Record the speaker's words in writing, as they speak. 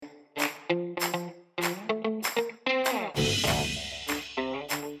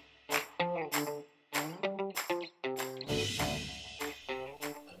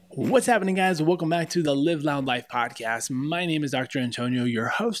What's happening, guys? Welcome back to the Live Loud Life podcast. My name is Dr. Antonio, your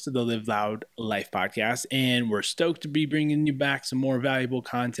host of the Live Loud Life podcast, and we're stoked to be bringing you back some more valuable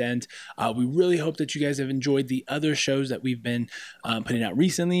content. We really hope that you guys have enjoyed the other shows that we've been putting out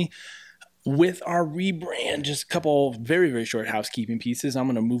recently. With our rebrand, just a couple very, very short housekeeping pieces. I'm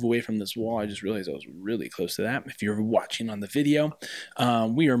going to move away from this wall. I just realized I was really close to that. If you're watching on the video,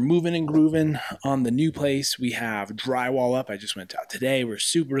 we are moving and grooving on the new place. We have drywall up. I just went out today. We're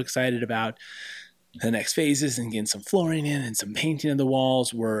super excited about the next phases and getting some flooring in and some painting of the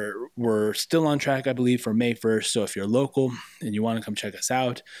walls. We're still on track, I believe, for May 1st. So if you're local and you want to come check us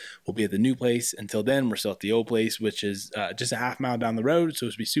out, we'll be at the new place. Until then, we're still at the old place, which is just a half mile down the road. So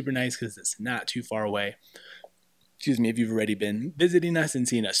it'll be super nice because it's not too far away. Excuse me, if you've already been visiting us and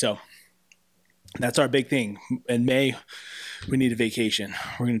seen us. So that's our big thing. In May, we need a vacation.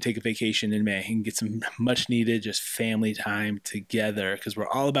 We're going to take a vacation in May and get some much needed just family time together because we're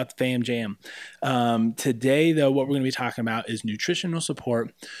all about the fam jam. Today, though, what we're going to be talking about is nutritional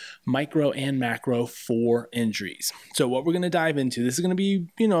support, micro and macro for injuries. So what we're going to dive into, this is going to be,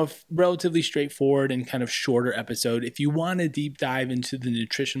 a relatively straightforward and kind of shorter episode. If you want to deep dive into the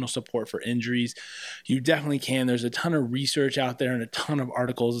nutritional support for injuries, you definitely can. There's a ton of research out there and a ton of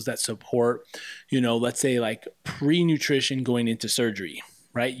articles that support, let's say like pre-nutrition going into surgery,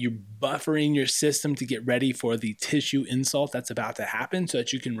 right? You're buffering your system to get ready for the tissue insult that's about to happen so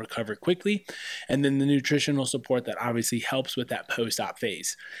that you can recover quickly. And then the nutritional support that obviously helps with that post-op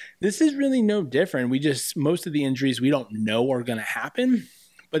phase. This is really no different. Most of the injuries we don't know are going to happen,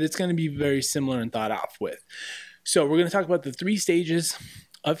 but it's going to be very similar and thought out with. So we're going to talk about the 3 stages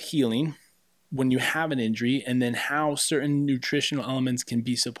of healing when you have an injury, and then how certain nutritional elements can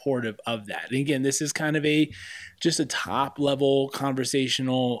be supportive of that. And again, this is kind of just a top level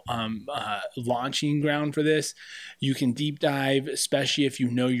conversational launching ground for this. You can deep dive, especially if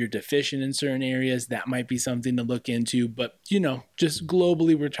you're deficient in certain areas. That might be something to look into. But just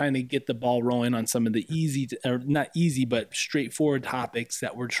globally, we're trying to get the ball rolling on some of the not easy, but straightforward topics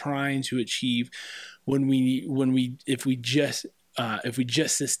that we're trying to achieve if we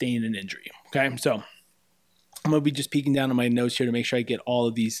just sustain an injury. Okay. So I'm going to be just peeking down on my notes here to make sure I get all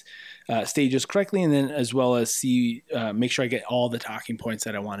of these stages correctly. And then as well as make sure I get all the talking points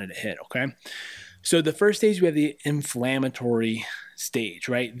that I wanted to hit. Okay. So the first stage, we have the inflammatory stage,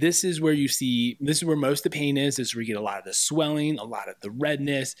 right? This is where most of the pain is. This is where you get a lot of the swelling, a lot of the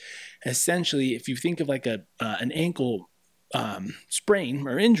redness. Essentially, if you think of like an ankle sprain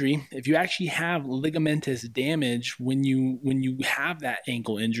or injury, if you actually have ligamentous damage when you have that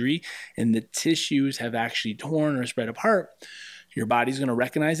ankle injury and the tissues have actually torn or spread apart, your body's going to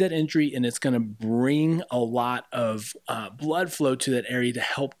recognize that injury and it's going to bring a lot of blood flow to that area to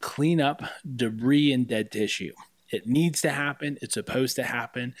help clean up debris and dead tissue. It needs to happen. It's supposed to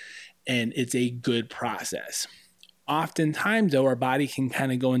happen, and it's a good process. Oftentimes, though, our body can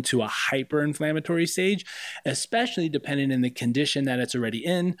kind of go into a hyperinflammatory stage, especially depending on the condition that it's already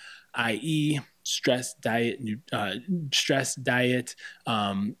in, i.e. stress, diet,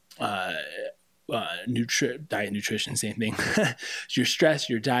 nutrition, same thing. Your stress,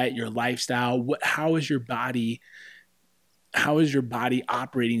 your diet, your lifestyle. How is your body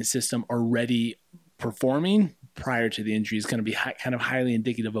operating system already performing prior to the injury is going to be kind of highly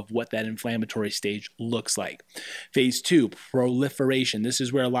indicative of what that inflammatory stage looks like. Phase 2, proliferation. This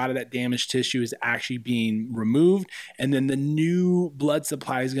is where a lot of that damaged tissue is actually being removed, and then the new blood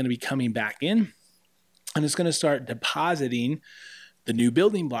supply is going to be coming back in, and it's going to start depositing the new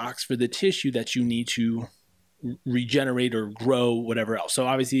building blocks for the tissue that you need to regenerate or grow, whatever else. So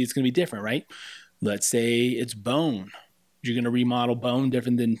obviously it's going to be different, right? Let's say it's bone. You're going to remodel bone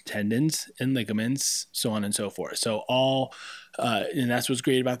different than tendons and ligaments, so on and so forth. So and that's what's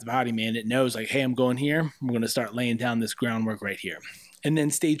great about the body, man. It knows like, hey, I'm going here. I'm going to start laying down this groundwork right here. And then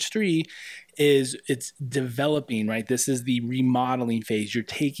stage 3 is it's developing, right? This is the remodeling phase. You're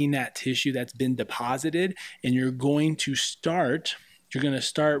taking that tissue that's been deposited and you're going to start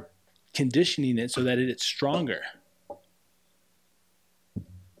conditioning it so that it's stronger.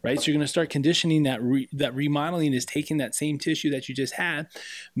 Right. So you're going to start conditioning that remodeling is taking that same tissue that you just had,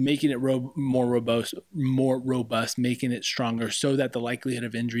 making it more robust, making it stronger so that the likelihood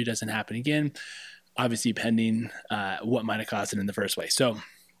of injury doesn't happen again, obviously pending what might have caused it in the first place. So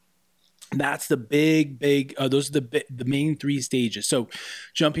that's the those are the main 3 stages. So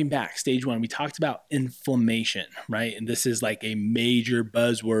jumping back, stage 1, we talked about inflammation, right? And this is like a major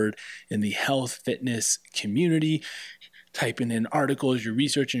buzzword in the health fitness community. Typing in articles, you're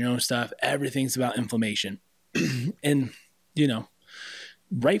researching your own stuff, everything's about inflammation. And,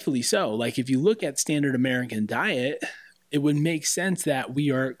 rightfully so. Like if you look at standard American diet, it would make sense that we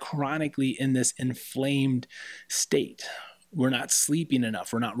are chronically in this inflamed state. We're not sleeping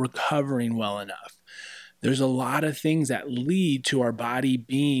enough. We're not recovering well enough. There's a lot of things that lead to our body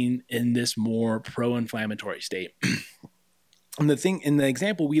being in this more pro-inflammatory state. And the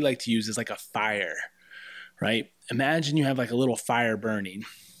example we like to use is like a fire, right? Imagine you have like a little fire burning.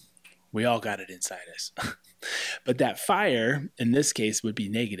 We all got it inside us. But that fire, in this case, would be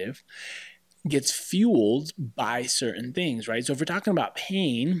negative, gets fueled by certain things, right? So if we're talking about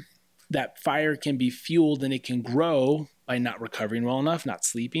pain, that fire can be fueled and it can grow by not recovering well enough, not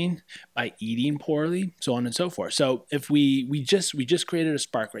sleeping, by eating poorly, so on and so forth. So if we just created a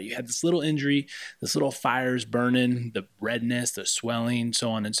spark, right? You had this little injury, this little fire's burning, the redness, the swelling,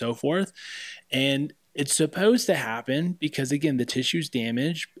 so on and so forth. And it's supposed to happen because, again, the tissue's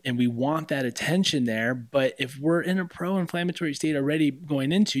damaged and we want that attention there. But if we're in a pro-inflammatory state already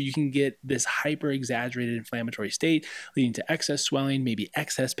going into, you can get this hyper-exaggerated inflammatory state leading to excess swelling, maybe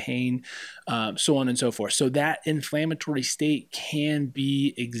excess pain, so on and so forth. So that inflammatory state can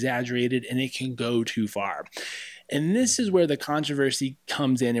be exaggerated and it can go too far. And this is where the controversy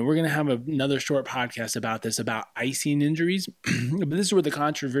comes in. And we're going to have another short podcast about this, about icing injuries. But this is where the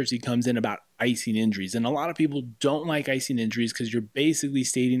controversy comes in about icing injuries. And a lot of people don't like icing injuries because you're basically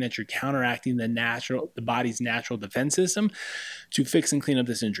stating that you're counteracting the body's natural defense system to fix and clean up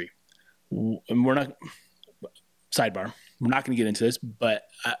this injury. And we're not going to get into this, but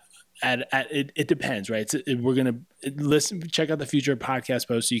it depends, right? We're going to check out the future podcast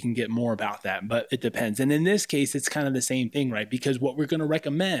post so you can get more about that, but it depends. And in this case, it's kind of the same thing, right? Because what we're going to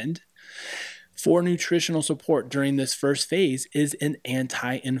recommend for nutritional support during this first phase is an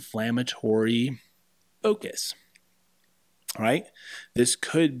anti-inflammatory focus, right? This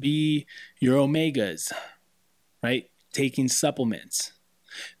could be your omegas, right? Taking supplements.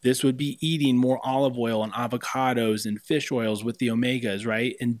 This would be eating more olive oil and avocados and fish oils with the omegas,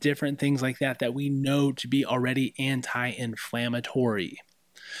 right? And different things like that we know to be already anti-inflammatory.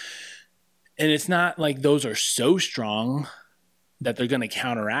 And it's not like those are so strong that they're going to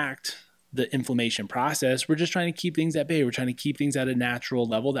counteract the inflammation process. We're just trying to keep things at bay. We're trying to keep things at a natural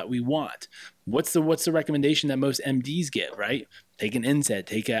level that we want. What's the recommendation that most MDs give, right? Take an NSAID,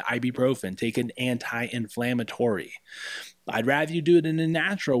 take an ibuprofen, take an anti-inflammatory. I'd rather you do it in a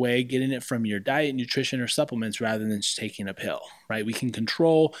natural way, getting it from your diet, nutrition, or supplements rather than just taking a pill, right? We can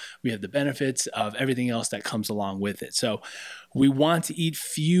control, we have the benefits of everything else that comes along with it. So we want to eat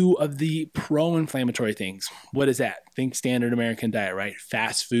few of the pro-inflammatory things. What is that? Think standard American diet, right?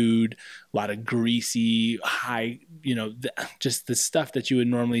 Fast food, a lot of greasy, high, just the stuff that you would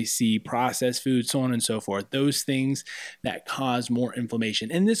normally see, processed food, so on and so forth. Those things that cause more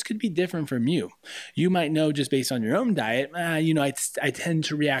inflammation. And this could be different from you. You might know just based on your own diet, I tend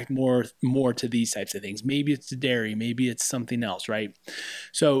to react more to these types of things. Maybe it's the dairy, maybe it's something else, right?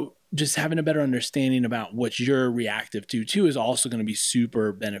 So just having a better understanding about what you're reactive to too is also going to be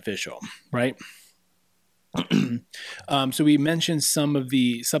super beneficial, right? So we mentioned some of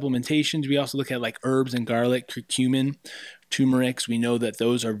the supplementations. We also look at like herbs and garlic, curcumin, turmerics. We know that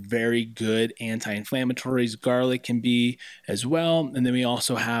those are very good anti-inflammatories. Garlic can be as well. And then we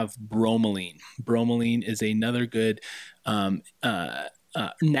also have bromelain. Bromelain is another good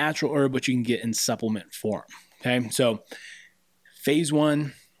natural herb, which you can get in supplement form. Okay. So phase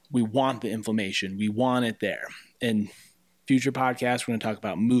 1, we want the inflammation. We want it there. And future podcasts, we're going to talk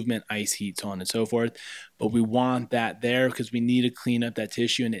about movement, ice, heat, so on and so forth. But we want that there because we need to clean up that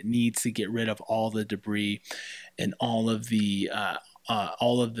tissue and it needs to get rid of all the debris and all of the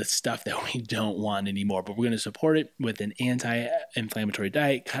stuff that we don't want anymore. But we're going to support it with an anti-inflammatory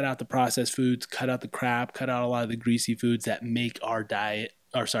diet, cut out the processed foods, cut out the crap, cut out a lot of the greasy foods that make our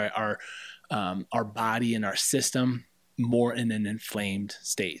body and our system more in an inflamed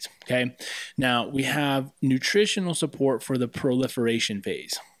state. Okay. Now we have nutritional support for the proliferation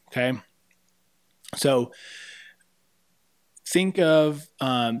phase. Okay. So think of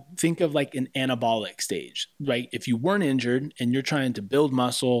like an anabolic stage, right? If you weren't injured and you're trying to build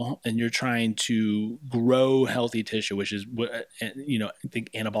muscle and you're trying to grow healthy tissue, which is what, I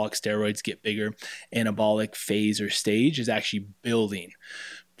think anabolic steroids get bigger. Anabolic phase or stage is actually building.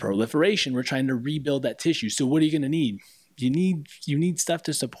 Proliferation, we're trying to rebuild that tissue. So what are you going to need? You need stuff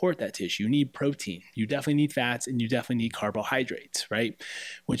to support that tissue. You need protein. You definitely need fats, and you definitely need carbohydrates, right?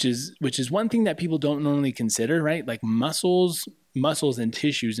 Which is one thing that people don't normally consider, right? Like muscles and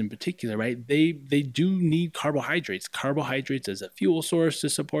tissues in particular, right? They do need carbohydrates. Carbohydrates as a fuel source to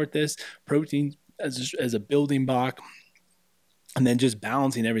support this, protein as a building block, and then just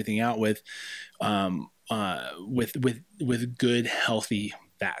balancing everything out with good healthy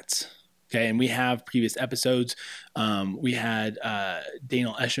fats. Okay. And we have previous episodes. We had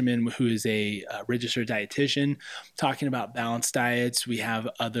Daniel Escherman, who is a registered dietitian, talking about balanced diets. We have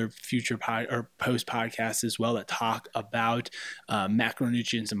other future post podcasts as well that talk about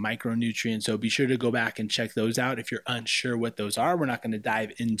macronutrients and micronutrients. So be sure to go back and check those out. If you're unsure what those are, we're not going to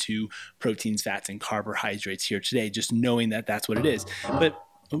dive into proteins, fats, and carbohydrates here today, just knowing that that's what it is. But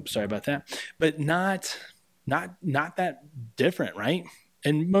oops, sorry about that. But not that different, right?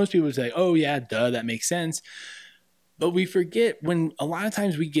 And most people say, oh yeah, duh, that makes sense. But we forget when a lot of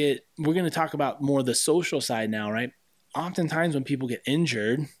times we're going to talk about more the social side now, right? Oftentimes when people get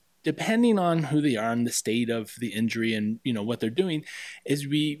injured, depending on who they are and the state of the injury and, what they're doing, is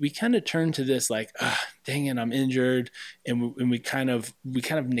we kind of turn to this like, dang it, I'm injured. And we kind of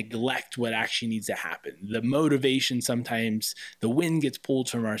neglect what actually needs to happen. The motivation, sometimes the wind gets pulled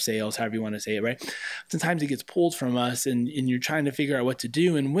from our sails, however you want to say it, right? Sometimes it gets pulled from us and you're trying to figure out what to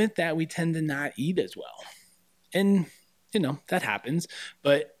do. And with that, we tend to not eat as well. And, that happens,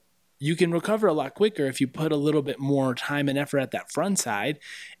 but you can recover a lot quicker if you put a little bit more time and effort at that front side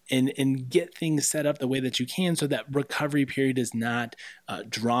and get things set up the way that you can so that recovery period is not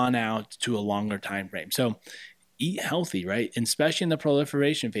drawn out to a longer time frame. So eat healthy, right? And especially in the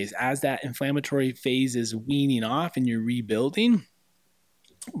proliferation phase, as that inflammatory phase is weaning off and you're rebuilding,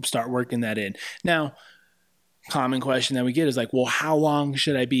 start working that in. Now, common question that we get is like, well, how long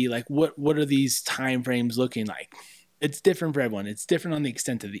should I be? Like, what are these time frames looking like? It's different for everyone. It's different on the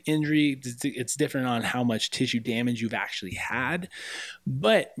extent of the injury. It's different on how much tissue damage you've actually had.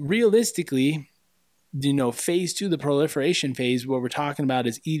 But realistically, phase 2, the proliferation phase, what we're talking about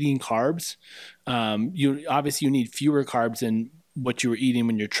is eating carbs. You need fewer carbs than what you were eating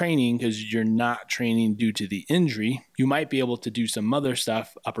when you're training because you're not training due to the injury. You might be able to do some other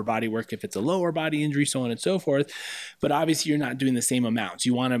stuff, upper body work if it's a lower body injury, so on and so forth. But obviously you're not doing the same amounts.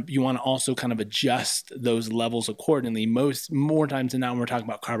 You want to also kind of adjust those levels accordingly. More times than not, when we're talking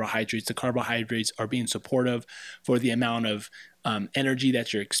about carbohydrates, the carbohydrates are being supportive for the amount of energy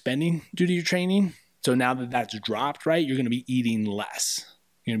that you're expending due to your training. So now that that's dropped, right, you're going to be eating less.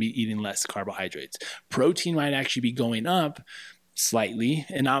 You're going to be eating less carbohydrates. Protein might actually be going up slightly.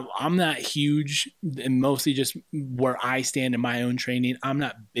 And I'm not huge, and mostly just where I stand in my own training. I'm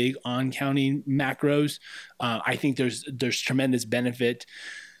not big on counting macros. I think there's tremendous benefit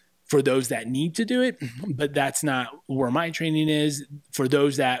for those that need to do it, but that's not where my training is. For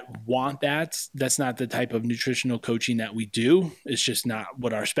those that want that's not the type of nutritional coaching that we do. It's just not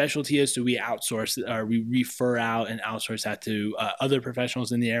what our specialty is. So we outsource or we refer out and outsource that to other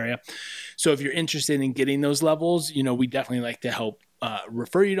professionals in the area. So if you're interested in getting those levels, we definitely like to help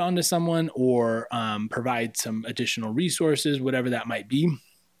refer you on to someone or provide some additional resources, whatever that might be.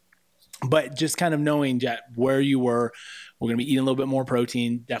 But just kind of knowing that where you were, we're going to be eating a little bit more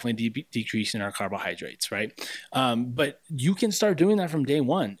protein, definitely decreasing our carbohydrates, right? But you can start doing that from day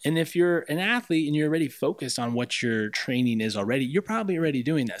one. And if you're an athlete and you're already focused on what your training is already, you're probably already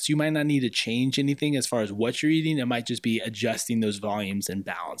doing that. So you might not need to change anything as far as what you're eating. It might just be adjusting those volumes and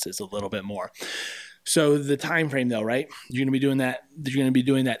balances a little bit more. So the time frame though, right? You're going to be doing that. You're going to be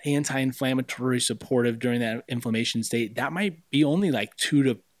doing that anti-inflammatory supportive during that inflammation state. That might be only like 2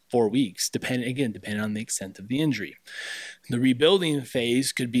 to 4 weeks, depending on the extent of the injury. The rebuilding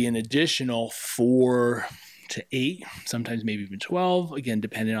phase could be an additional 4 to 8, sometimes maybe even 12, again,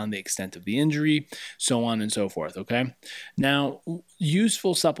 depending on the extent of the injury, so on and so forth. Okay. Now,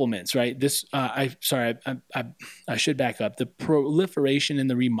 useful supplements, right? I should back up. The proliferation and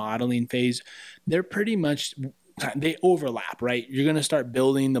the remodeling phase, they're pretty much, they overlap, right? You're going to start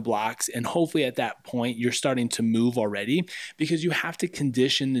building the blocks, and hopefully at that point you're starting to move already because you have to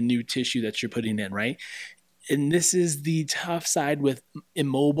condition the new tissue that you're putting in, right? And this is the tough side with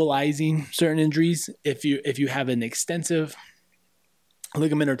immobilizing certain injuries. If you have an extensive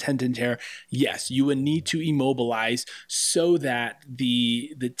ligament or tendon tear, yes, you would need to immobilize so that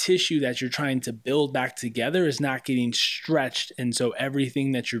the tissue that you're trying to build back together is not getting stretched, and so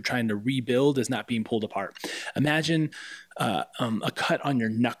everything that you're trying to rebuild is not being pulled apart. Imagine a cut on your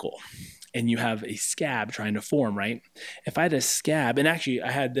knuckle and you have a scab trying to form, right? If I had a scab, and actually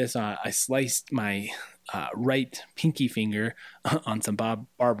I had this, I sliced my right pinky finger on some barbed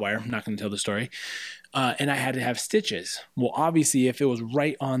wire. I'm not going to tell the story. And I had to have stitches. Well, obviously, if it was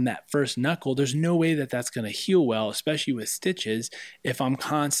right on that first knuckle, there's no way that that's going to heal well, especially with stitches, if I'm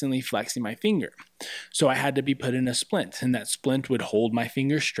constantly flexing my finger. So I had to be put in a splint, and that splint would hold my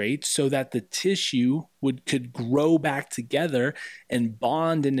finger straight so that the tissue could grow back together and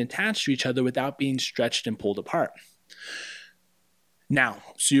bond and attach to each other without being stretched and pulled apart. Now,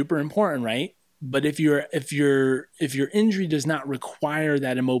 super important, right? But if your injury does not require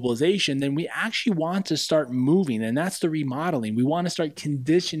that immobilization, then we actually want to start moving, and that's the remodeling. We want to start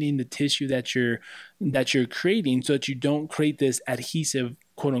conditioning the tissue that you're creating, so that you don't create this adhesive,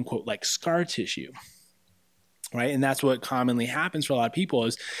 quote unquote, like scar tissue, right? And that's what commonly happens for a lot of people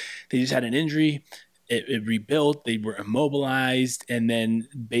is they just had an injury. It rebuilt, they were immobilized, and then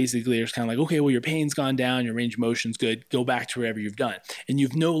basically it's kind of like, okay, well, your pain's gone down, your range of motion's good, go back to wherever you've done. And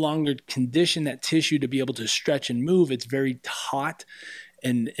you've no longer conditioned that tissue to be able to stretch and move. It's very taut,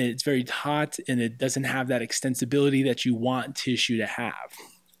 and it doesn't have that extensibility that you want tissue to have.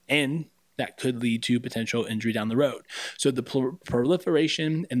 And that could lead to potential injury down the road. So the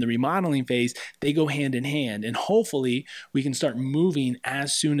proliferation and the remodeling phase, they go hand in hand. And hopefully we can start moving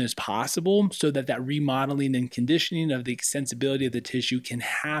as soon as possible so that that remodeling and conditioning of the extensibility of the tissue can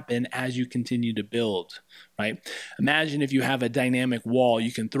happen as you continue to build, right? Imagine if you have a dynamic wall,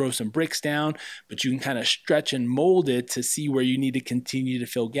 you can throw some bricks down, but you can kind of stretch and mold it to see where you need to continue to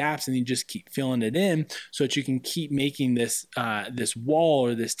fill gaps, and you just keep filling it in so that you can keep making this wall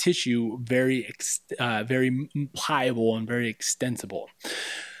or this tissue very pliable and very extensible.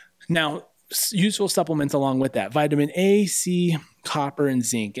 Now, useful supplements along with that: vitamin A, C, copper, and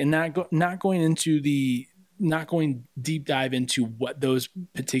zinc. And not going deep dive into what those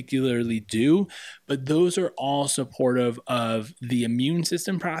particularly do, but those are all supportive of the immune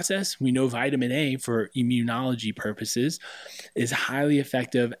system process. We know vitamin A, for immunology purposes, is highly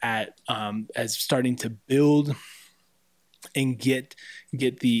effective at as starting to build and get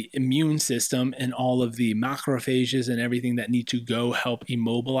the immune system and all of the macrophages and everything that need to go help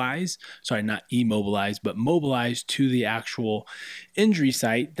mobilize to the actual injury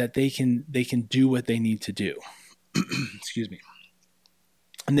site, that they can do what they need to do. Excuse me.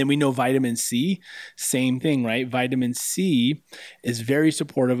 And then we know vitamin C, same thing, right? Vitamin C is very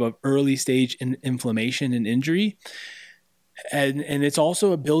supportive of early stage inflammation and injury. And it's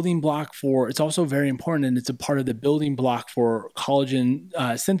also a building block it's also very important, and it's a part of the building block for collagen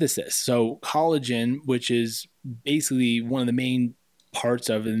synthesis. So collagen, which is basically one of the main parts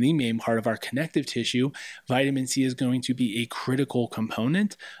of, and the main part of our connective tissue, vitamin C is going to be a critical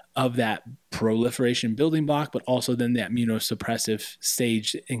component of that proliferation building block, but also then the immunosuppressive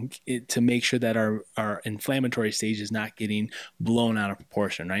stage to make sure that our inflammatory stage is not getting blown out of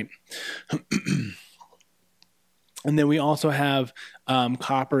proportion, right? And then we also have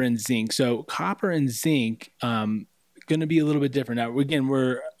copper and zinc. So copper and zinc going to be a little bit different. Now, again,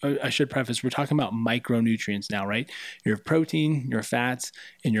 I should preface, we're talking about micronutrients now, right? Your protein, your fats,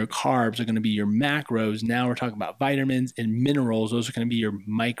 and your carbs are going to be your macros. Now we're talking about vitamins and minerals. Those are going to be your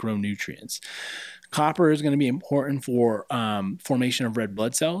micronutrients. Copper is going to be important for formation of red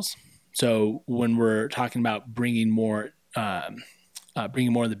blood cells. So when we're talking about bringing more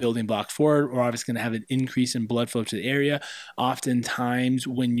of the building blocks forward, we're obviously going to have an increase in blood flow to the area. Oftentimes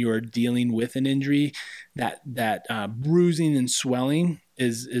when you're dealing with an injury, that bruising and swelling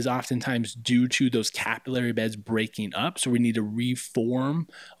is oftentimes due to those capillary beds breaking up. So we need to reform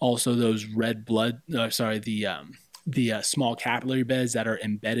also those the small capillary beds that are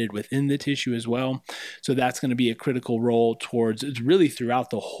embedded within the tissue as well. So that's going to be a critical role it's really throughout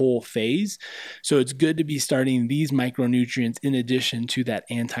the whole phase. So it's good to be starting these micronutrients in addition to that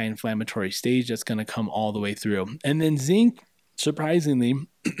anti-inflammatory stage that's going to come all the way through. And then zinc, surprisingly,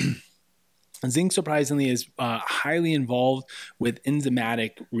 is highly involved with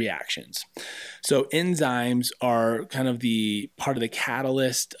enzymatic reactions. So enzymes are kind of the part of the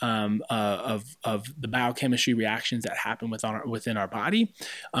catalyst of the biochemistry reactions that happen within our body,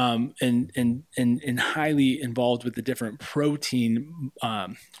 and highly involved with the different protein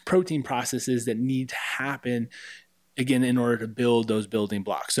processes that need to happen, again, in order to build those building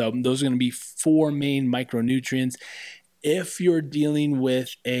blocks. So those are going to be 4 main micronutrients. If you're dealing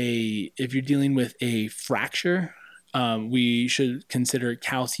with a fracture, we should consider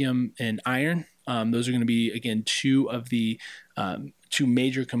calcium and iron. Those are going to be, again, 2 of the 2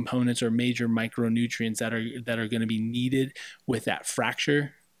 major components or major micronutrients that are going to be needed with that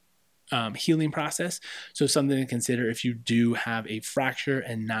fracture healing process. So something to consider if you do have a fracture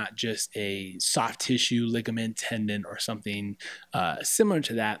and not just a soft tissue, ligament, tendon, or something similar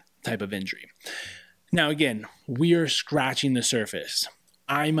to that type of injury. Now, again, we are scratching the surface.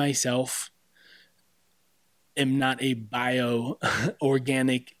 I myself am not a biochemistry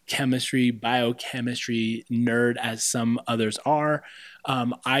nerd as some others are.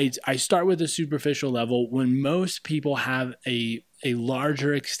 I start with a superficial level. When most people have a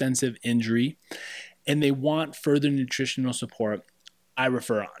larger extensive injury and they want further nutritional support, I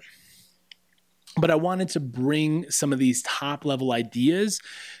refer on. But I wanted to bring some of these top level ideas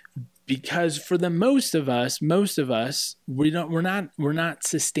because for the most of us, we're not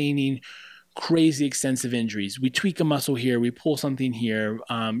sustaining crazy extensive injuries. We tweak a muscle here, we pull something here,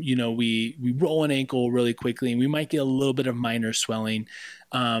 we roll an ankle really quickly, and we might get a little bit of minor swelling.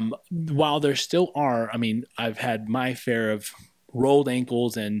 While there still are, I've had my fair of rolled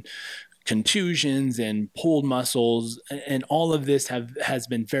ankles and contusions and pulled muscles, and all of this has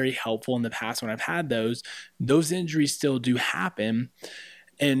been very helpful in the past when I've had those. Those injuries still do happen.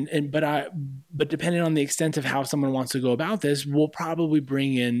 But depending on the extent of how someone wants to go about this, we'll probably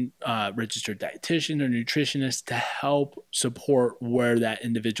bring in a registered dietitian or nutritionist to help support where that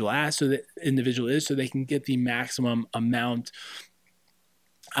individual is, so they can get the maximum amount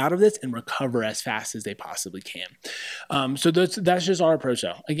out of this and recover as fast as they possibly can. So that's just our approach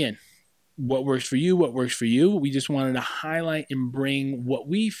though. Again, what works for you. We just wanted to highlight and bring what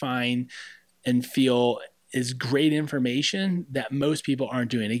we find and feel is great information that most people aren't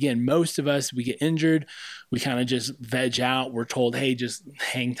doing. Again, most of us, we get injured, we kind of just veg out. We're told, hey, just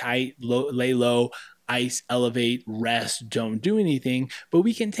hang tight, lay low, ice, elevate, rest, don't do anything. But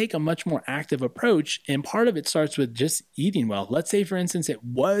we can take a much more active approach. And part of it starts with just eating well. Let's say, for instance, it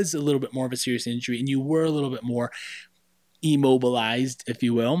was a little bit more of a serious injury and you were a little bit more immobilized, if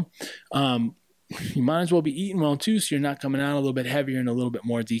you will. You might as well be eating well too, so you're not coming out a little bit heavier and a little bit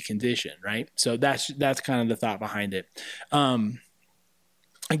more deconditioned, right? So that's kind of the thought behind it.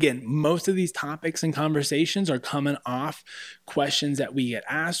 Again, most of these topics and conversations are coming off questions that we get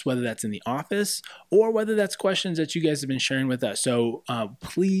asked, whether that's in the office or whether that's questions that you guys have been sharing with us. So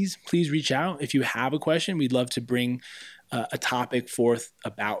please reach out if you have a question. We'd love to bring a topic forth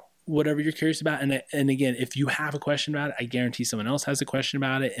about whatever you're curious about. And again, if you have a question about it, I guarantee someone else has a question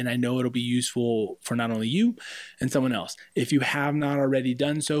about it. And I know it'll be useful for not only you and someone else. If you have not already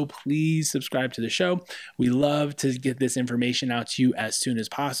done so, please subscribe to the show. We love to get this information out to you as soon as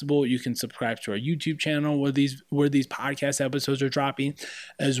possible. You can subscribe to our YouTube channel where these podcast episodes are dropping,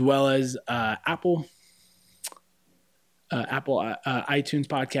 as well as Apple, iTunes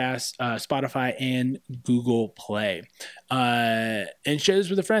podcast, Spotify, and Google Play. And share this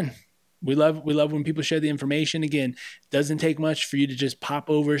with a friend. We love when people share the information. Again, it doesn't take much for you to just pop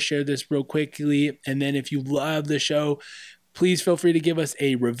over, share this real quickly. And then if you love the show, please feel free to give us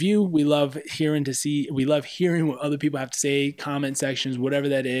a review. We love hearing what other people have to say, comment sections, whatever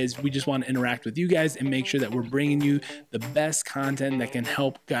that is. We just want to interact with you guys and make sure that we're bringing you the best content that can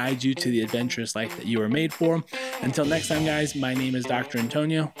help guide you to the adventurous life that you are made for. Until next time, guys, my name is Dr.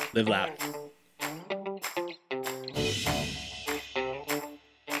 Antonio. Live loud.